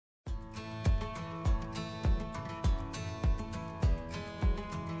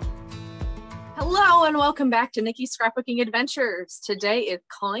Hello and welcome back to Nikki's Scrapbooking Adventures. Today is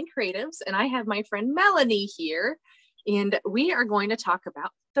Calling Creatives and I have my friend Melanie here and we are going to talk about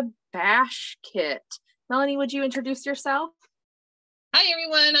the Bash Kit. Melanie, would you introduce yourself? Hi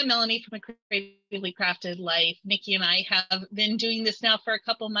everyone, I'm Melanie from A Creatively Crafted Life. Nikki and I have been doing this now for a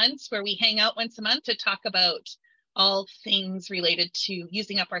couple months where we hang out once a month to talk about all things related to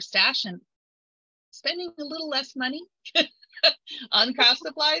using up our stash and spending a little less money on craft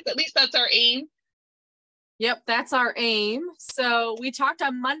supplies. At least that's our aim. Yep, that's our aim. So we talked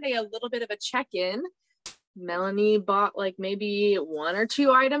on Monday a little bit of a check-in. Melanie bought like maybe 1 or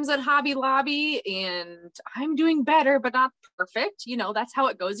 2 items at Hobby Lobby and I'm doing better, but not perfect. You know, that's how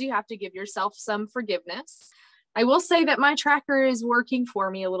it goes. You have to give yourself some forgiveness. I will say that my tracker is working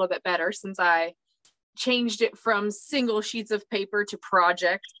for me a little bit better since I changed it from single sheets of paper to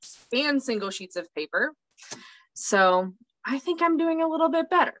projects and single sheets of paper. So I think I'm doing a little bit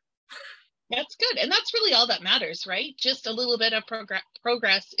better. That's good. And that's really all that matters, right? Just a little bit of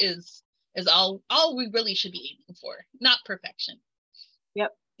progress is all we really should be aiming for, not perfection.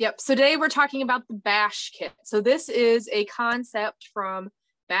 Yep. So today we're talking about the Bash Kit. So this is a concept from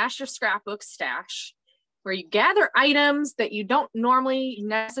Bash Your Scrapbook Stash, where you gather items that you don't normally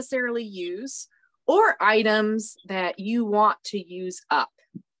necessarily use or items that you want to use up.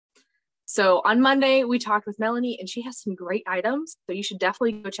 So on Monday, we talked with Melanie and she has some great items. So you should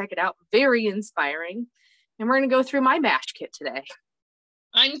definitely go check it out. Very inspiring. And we're going to go through my Bash Kit today.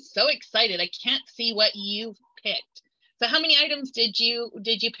 I'm so excited. I can't see what you've picked. So how many items did you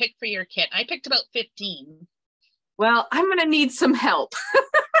pick for your kit? I picked about 15. Well, I'm going to need some help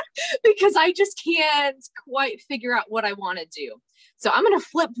because I just can't quite figure out what I want to do. So I'm going to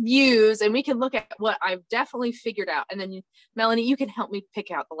flip views and we can look at what I've definitely figured out. And then Melanie, you can help me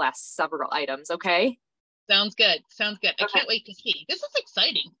pick out the last several items. Okay. Sounds good. Sounds good. Okay. I can't wait to see. This is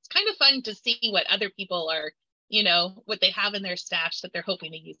exciting. It's kind of fun to see what other people are, you know, what they have in their stash that they're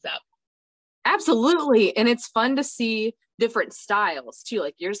hoping to use up. Absolutely. And it's fun to see different styles too.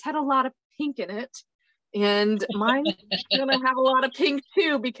 Like yours had a lot of pink in it. And mine's gonna have a lot of pink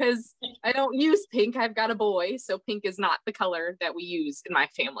too because I don't use pink. I've got a boy, so pink is not the color that we use in my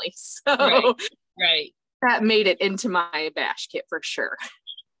family. So right. That made it into my Bash Kit for sure.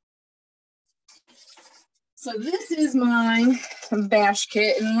 So this is my Bash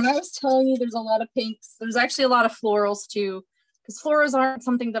Kit, and when I was telling you there's a lot of pinks, there's actually a lot of florals too, because florals aren't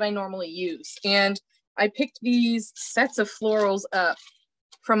something that I normally use. And I picked these sets of florals up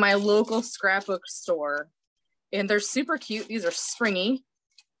from my local scrapbook store and they're super cute. These are springy.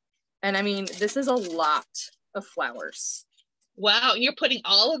 And I mean, this is a lot of flowers. Wow. You're putting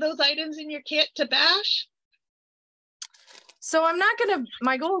all of those items in your kit to bash? So I'm not going to,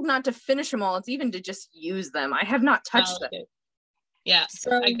 my goal is not to finish them all. It's even to just use them. I have not touched them. Yeah,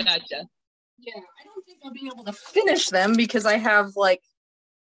 so, I gotcha. Yeah, I don't think I'll be able to finish them because I have like,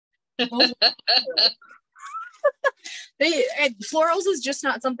 florals is just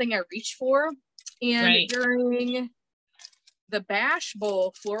not something I reach for. And during the Bash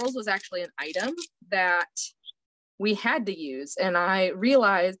Bowl, florals was actually an item that we had to use. And I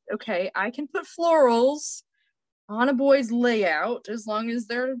realized, okay, I can put florals on a boy's layout as long as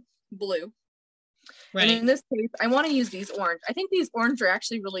they're blue. Right. And in this case, I want to use these orange. I think these orange are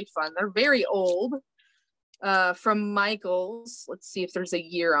actually really fun. They're very old, from Michael's. Let's see if there's a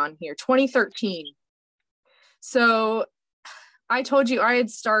year on here, 2013. So I told you I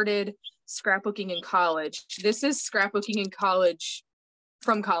had started scrapbooking in college. This is scrapbooking in college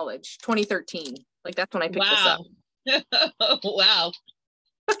from college, 2013. Like that's when I picked this up. Wow.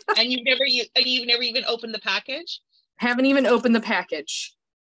 And you've never even opened the package? Haven't even opened the package.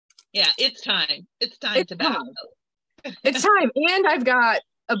 Yeah, it's time. It's time to bash. It's time. And I've got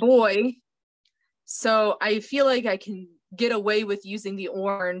a boy. So I feel like I can get away with using the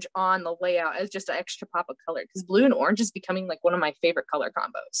orange on the layout as just an extra pop of color because blue and orange is becoming like one of my favorite color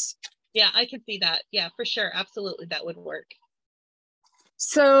combos. Yeah, I can see that. Yeah, for sure. Absolutely. That would work.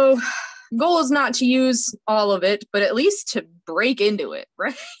 So goal is not to use all of it, but at least to break into it,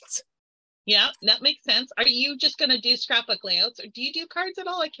 right? Yeah, that makes sense. Are you just going to do scrapbook layouts or do you do cards at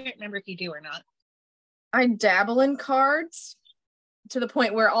all? I can't remember if you do or not. I dabble in cards to the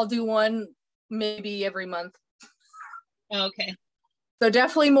point where I'll do one maybe every month. Okay. So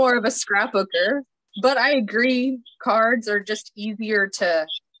definitely more of a scrapbooker, but I agree cards are just easier to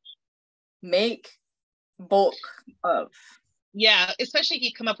make bulk of. Yeah, especially if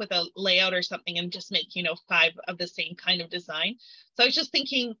you come up with a layout or something and just make, 5 of the same kind of design. So I was just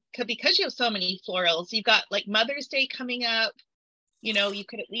thinking, because you have so many florals, you've got like Mother's Day coming up, you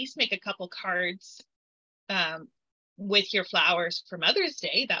could at least make a couple cards with your flowers for Mother's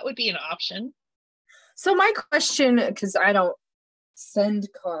Day. That would be an option. So my question, because I don't send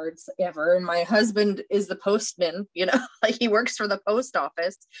cards ever, and my husband is the postman, you know, like he works for the post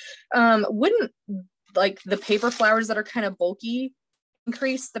office. Wouldn't like the paper flowers that are kind of bulky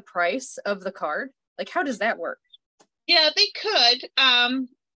increase the price of the card? Like, how does that work? Yeah, they could.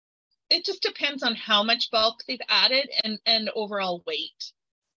 It just depends on how much bulk they've added and overall weight.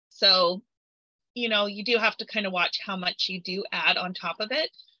 So, you know, you do have to kind of watch how much you do add on top of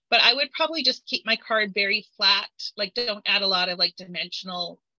it. But I would probably just keep my card very flat. Like, don't add a lot of like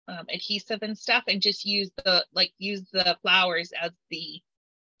dimensional adhesive and stuff, and just use the flowers as the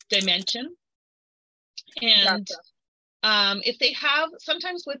dimension. And gotcha. If they have,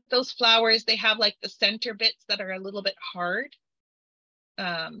 sometimes with those flowers, they have like the center bits that are a little bit hard,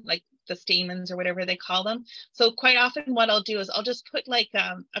 like the stamens or whatever they call them. So quite often what I'll do is I'll just put like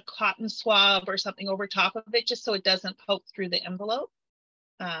a cotton swab or something over top of it, just so it doesn't poke through the envelope.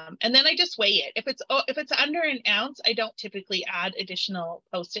 And then I just weigh it. If it's under an ounce, I don't typically add additional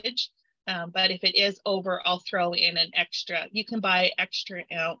postage. But if it is over, I'll throw in an extra. You can buy extra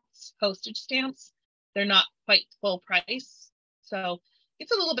ounce postage stamps. They're not quite full price. So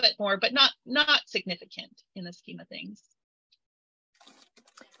it's a little bit more, but not significant in the scheme of things.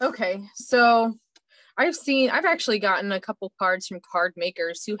 Okay, so I've actually gotten a couple cards from card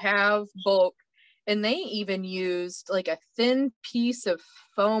makers who have bulk, and they even used like a thin piece of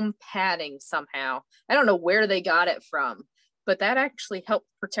foam padding somehow. I don't know where they got it from, but that actually helped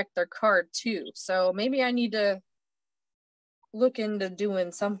protect their card too. So maybe I need to look into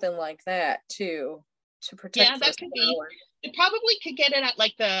doing something like that too to protect. Yeah, that could be. You probably could get it at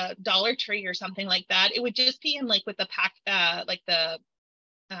like the Dollar Tree or something like that. It would just be in like with the pack, like the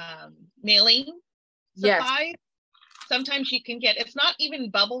mailing supplies. Yes. Sometimes you can get, it's not even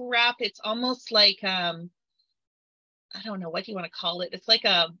bubble wrap. It's almost like, I don't know, what do you want to call it? It's like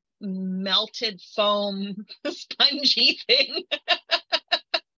a melted foam spongy thing.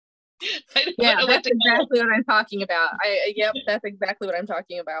 Yeah, that's exactly what I'm talking about. Yep, that's exactly what I'm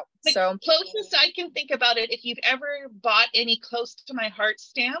talking about. The so closest I can think about it, if you've ever bought any Close to My Heart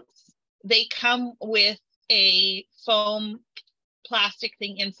stamps, they come with a foam plastic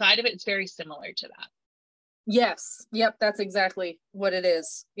thing inside of it. It's very similar to that. Yes. Yep. That's exactly what it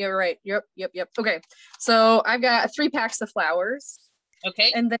is. You're right. Yep. Okay. So I've got 3 packs of flowers.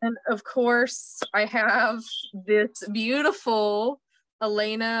 Okay. And then of course I have this beautiful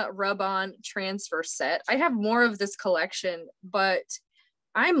Elena rub-on transfer set. I have more of this collection, but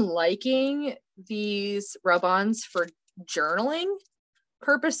I'm liking these rub-ons for journaling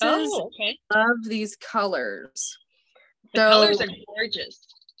purposes. Oh, okay. Love these colors. The colors are gorgeous.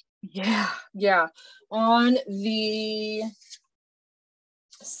 Yeah. On the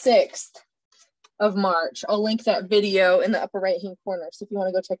 6th of March, I'll link that video in the upper right hand corner. So if you want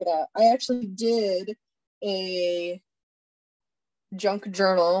to go check it out, I actually did a junk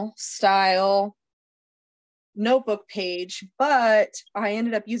journal style notebook page, but I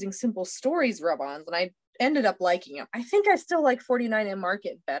ended up using Simple Stories rub-ons and I ended up liking them. I think I still like 49 and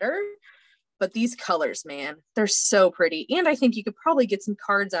Market better. But these colors, man, they're so pretty. And I think you could probably get some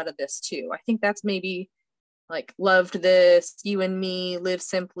cards out of this too. I think that's maybe like Loved This, You and Me, Live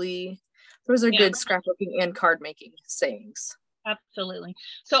Simply. Those are good scrapbooking and card making sayings. Absolutely.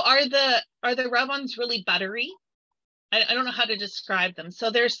 So are the rub-ons really buttery? I don't know how to describe them.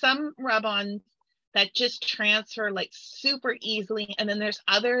 So there's some rub-ons that just transfer like super easily. And then there's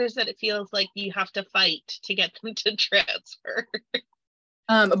others that it feels like you have to fight to get them to transfer.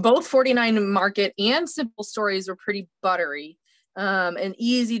 Both 49 Market and Simple Stories were pretty buttery and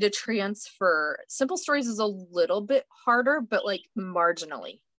easy to transfer. Simple Stories is a little bit harder, but like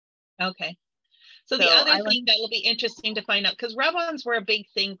marginally. Okay. So the other thing that will be interesting to find out, because rub-ons were a big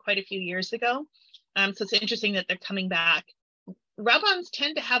thing quite a few years ago. So it's interesting that they're coming back. Rub-ons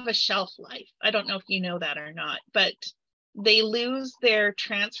tend to have a shelf life. I don't know if you know that or not, but they lose their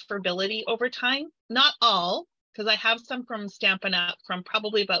transferability over time. Not all, because I have some from Stampin' Up! From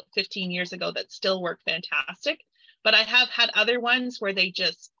probably about 15 years ago that still work fantastic. But I have had other ones where they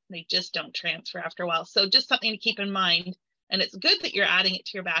just don't transfer after a while. So just something to keep in mind. And it's good that you're adding it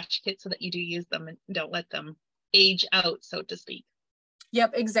to your batch kit so that you do use them and don't let them age out, so to speak.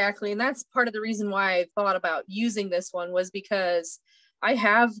 Yep, exactly. And that's part of the reason why I thought about using this one, was because I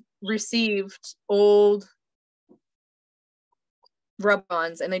have received old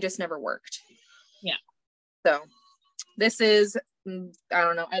rub-ons and they just never worked. Yeah. So this is, I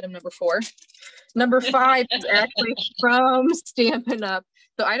don't know, item number 4. Number 5 is actually from Stampin' Up.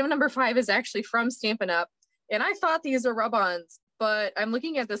 So item number 5 is actually from Stampin' Up. And I thought these are rub-ons, but I'm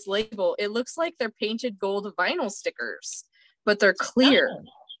looking at this label. It looks like they're painted gold vinyl stickers, but they're clear.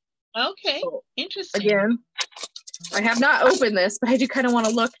 Okay, So, interesting. again, I have not opened this, but I do kind of want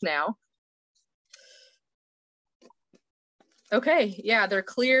to look now. Okay, yeah, they're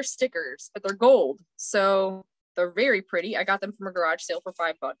clear stickers, but they're gold. So they're very pretty. I got them from a garage sale for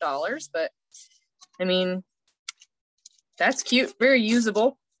 $5, but I mean, that's cute, very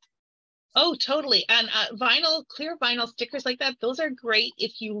usable. Oh, totally. And clear vinyl stickers like that, those are great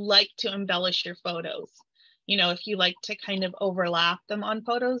if you like to embellish your photos. You know, if you like to kind of overlap them on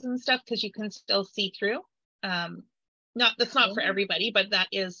photos and stuff, because you can still see through. That's not for everybody, but that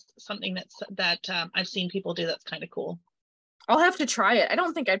is something that I've seen people do. That's kind of cool. I'll have to try it. I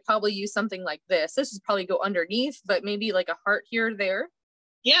don't think I'd probably use something like this. This would probably go underneath, but maybe like a heart here or there.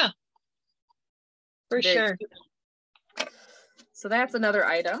 Yeah, for sure. Cute. So that's another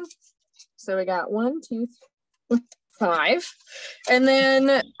item. So we got 1, 2, 3, 5. And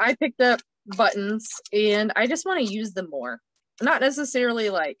then I picked up buttons, and I just want to use them more. Not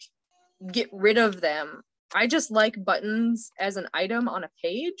necessarily like get rid of them. I just like buttons as an item on a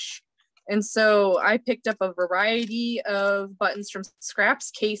page. And so I picked up a variety of buttons from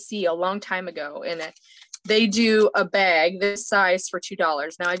Scraps KC a long time ago, and they do a bag this size for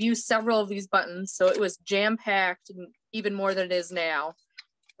 $2. Now I've used several of these buttons, so it was jam-packed, even more than it is now.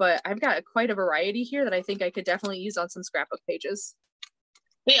 But I've got quite a variety here that I think I could definitely use on some scrapbook pages.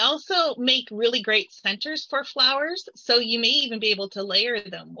 They also make really great centers for flowers, so you may even be able to layer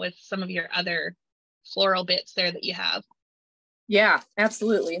them with some of your other floral bits there that you have. Yeah,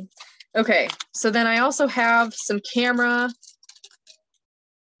 absolutely. Okay, so then I also have some camera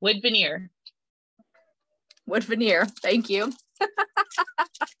wood veneer. Wood veneer, thank you.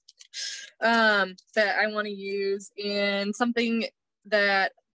 That I want to use in something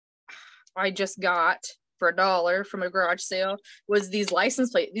that I just got for $1 from a garage sale was these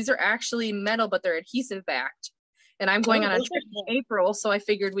license plates. These are actually metal, but they're adhesive backed. And I'm going on a trip in April, so I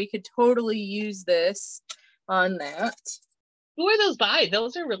figured we could totally use this on that. Who are those by?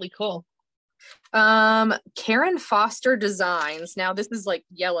 Those are really cool. Karen Foster Designs. Now this is like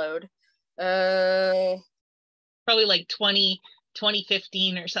yellowed. Probably like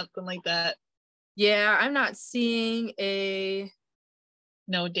 2015 or something like that. Yeah, I'm not seeing a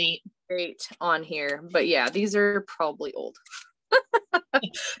no date on here, but yeah, these are probably old.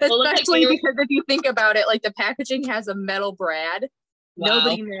 Especially because if you think about it, like the packaging has a metal brad. Wow.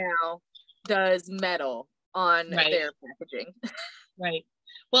 Nobody now does metal on their packaging. Right.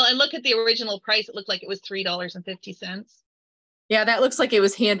 Well, and look at the original price. It looked like it was $3.50. Yeah, that looks like it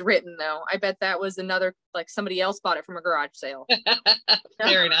was handwritten though. I bet that was another, like somebody else bought it from a garage sale.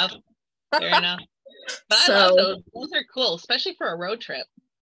 Fair enough. Fair enough. But I love those. Those are cool, especially for a road trip.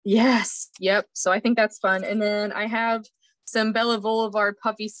 Yes. Yep. So I think that's fun. And then I have some Bella Boulevard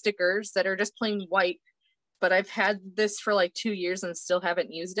puffy stickers that are just plain white, but I've had this for like 2 years and still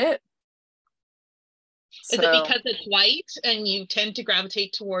haven't used it. Is it because it's white and you tend to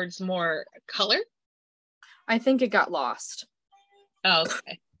gravitate towards more color? I think it got lost. Oh,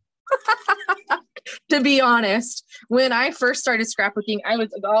 okay. To be honest, when I first started scrapbooking, I was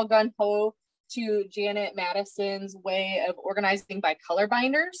all gung-ho to Janet Madison's way of organizing by color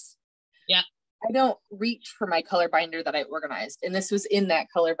binders. Yeah. I don't reach for my color binder that I organized, and this was in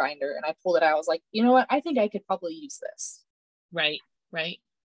that color binder, and I pulled it out. I was like, you know what? I think I could probably use this. Right.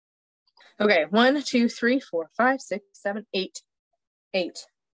 Okay, 1, 2, 3, 4, 5, 6, 7, 8.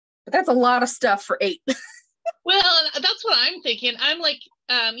 But that's a lot of stuff for 8. Well, that's what I'm thinking. I'm like,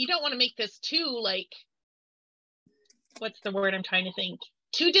 you don't want to make this too, like, what's the word I'm trying to think?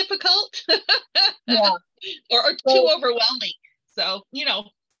 Too difficult? Yeah. or too overwhelming. So, you know,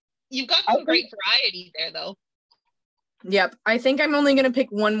 you've got some great variety there, though. Yep. I think I'm only going to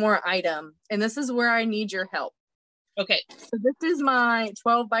pick one more item, and this is where I need your help. Okay. So this is my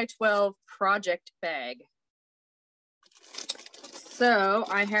 12 by 12 project bag. So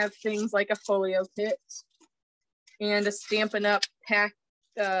I have things like a folio kit and a Stampin' Up! Pack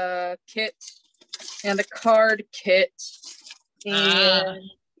kit and a card kit and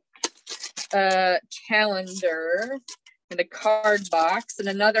a calendar and a card box and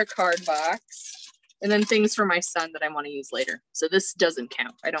another card box and then things for my son that I want to use later. So this doesn't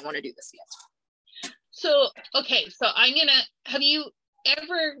count. I don't want to do this yet. So, okay. So have you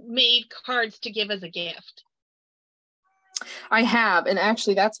ever made cards to give as a gift? I have. And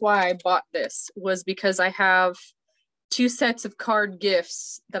actually that's why I bought this, was because I have 2 sets of card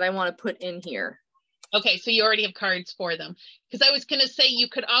gifts that I want to put in here. Okay, so you already have cards for them. Because I was going to say you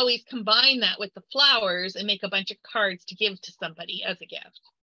could always combine that with the flowers and make a bunch of cards to give to somebody as a gift.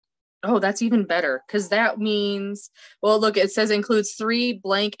 Oh, that's even better, because that means, well, look, it says includes 3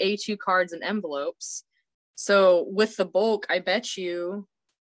 blank A2 cards and envelopes. So with the bulk, I bet you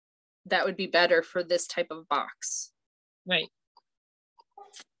that would be better for this type of box. Right.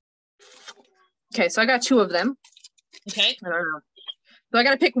 Okay, so I got 2 of them. Okay. I don't know. So I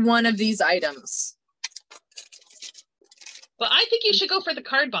got to pick one of these items. Well, I think you should go for the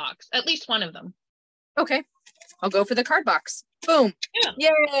card box, at least one of them. Okay, I'll go for the card box. Boom.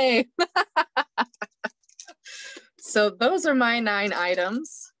 Yeah. Yay. So those are my 9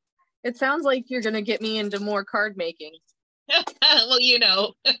 items. It sounds like you're going to get me into more card making. Well, you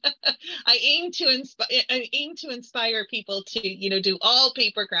know, I aim to inspire people to, you know, do all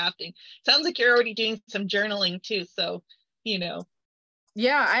paper crafting. Sounds like you're already doing some journaling too. So, you know.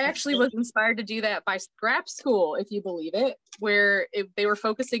 Yeah, I actually was inspired to do that by Scrap School, if you believe it, where they were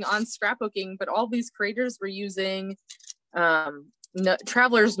focusing on scrapbooking, but all these creators were using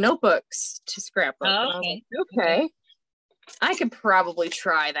travelers' notebooks to scrapbook. Oh, and I was like, okay, I could probably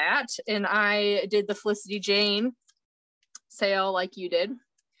try that. And I did the Felicity Jane sale like you did.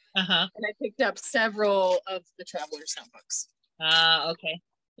 Uh-huh. And I picked up several of the travelers' notebooks. Okay.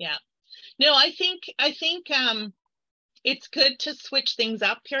 Yeah. No, I think it's good to switch things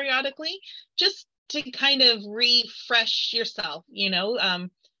up periodically, just to kind of refresh yourself, you know.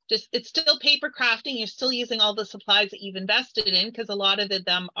 Just, it's still paper crafting. You're still using all the supplies that you've invested in, because a lot of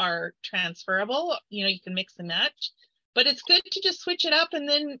them are transferable. You know, you can mix and match, but it's good to just switch it up and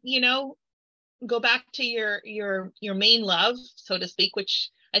then, you know, go back to your main love, so to speak,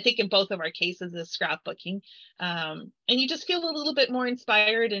 which I think in both of our cases is scrapbooking. And you just feel a little bit more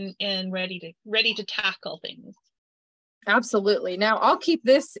inspired and ready to tackle things. Absolutely. Now I'll keep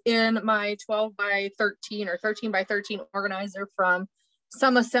this in my 12 by 13 or 13 by 13 organizer from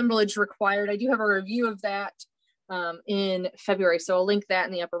Some Assemblage Required. I do have a review of that in February, so I'll link that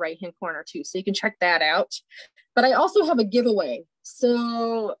in the upper right hand corner too, so you can check that out. But I also have a giveaway.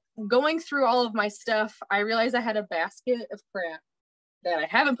 So going through all of my stuff, I realized I had a basket of crap that I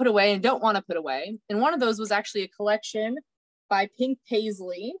haven't put away and don't want to put away. And one of those was actually a collection by Pink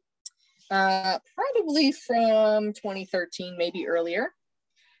Paisley, probably from 2013, maybe earlier.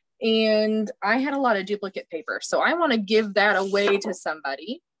 And I had a lot of duplicate paper, so I want to give that away to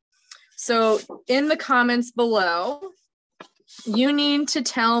somebody. So in the comments below, you need to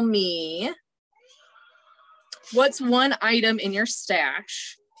tell me what's one item in your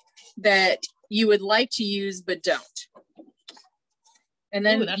stash that you would like to use but don't. And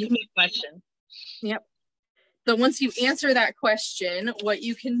then that's a good question. Yep. So once you answer that question, what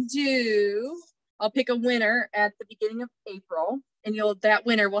you can do, I'll pick a winner at the beginning of April, and that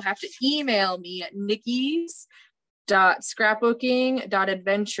winner will have to email me at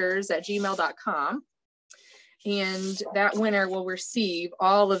nickis.scrapbooking.adventures@gmail.com, and that winner will receive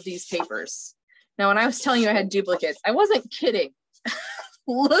all of these papers. Now, when I was telling you I had duplicates, I wasn't kidding.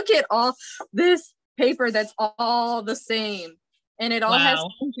 Look at all this paper that's all the same, and it all has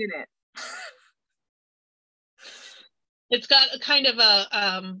ink in it. It's got a kind of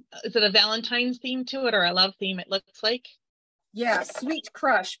a, is it a Valentine's theme to it, or a love theme, it looks like? Yeah, Sweet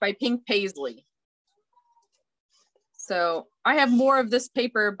Crush by Pink Paisley. So I have more of this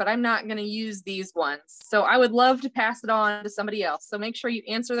paper, but I'm not going to use these ones. So I would love to pass it on to somebody else. So make sure you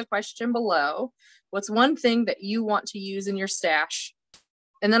answer the question below. What's one thing that you want to use in your stash?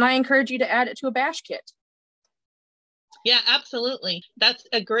 And then I encourage you to add it to a bash kit. Yeah, absolutely. That's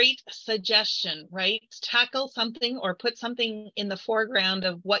a great suggestion, right? Tackle something or put something in the foreground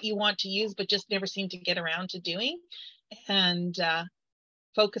of what you want to use, but just never seem to get around to doing, and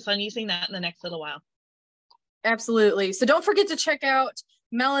focus on using that in the next little while. Absolutely. So don't forget to check out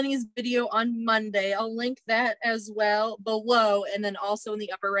Melanie's video on Monday. I'll link that as well below, and then also in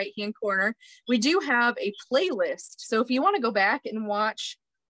the upper right hand corner. We do have a playlist. So if you want to go back and watch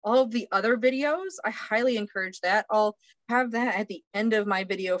all of the other videos, I highly encourage that. I'll have that at the end of my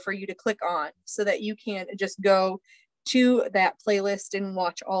video for you to click on, so that you can just go to that playlist and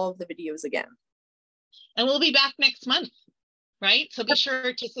watch all of the videos again. And we'll be back next month, right? So be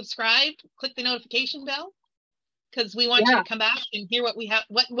sure to subscribe, click the notification bell, because we want you to come back and hear what we have,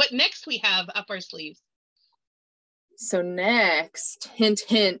 what next we have up our sleeves. So next, hint,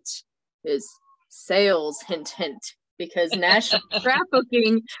 hint, is sales, hint, hint, because National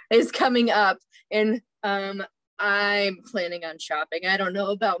Scrapbooking is coming up, and I'm planning on shopping. I don't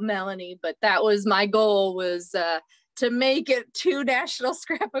know about Melanie, but that was my goal, was to make it to National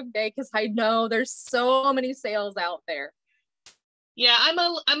Scrapbook Day, because I know there's so many sales out there. Yeah, I'm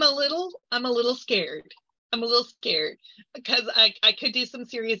a little scared. I'm a little scared because I could do some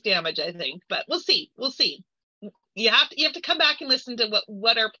serious damage, I think, but we'll see. We'll see. You have to come back and listen to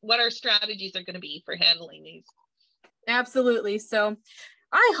what our strategies are going to be for handling these. Absolutely. So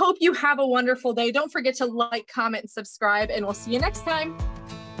I hope you have a wonderful day. Don't forget to like, comment, and subscribe, and we'll see you next time.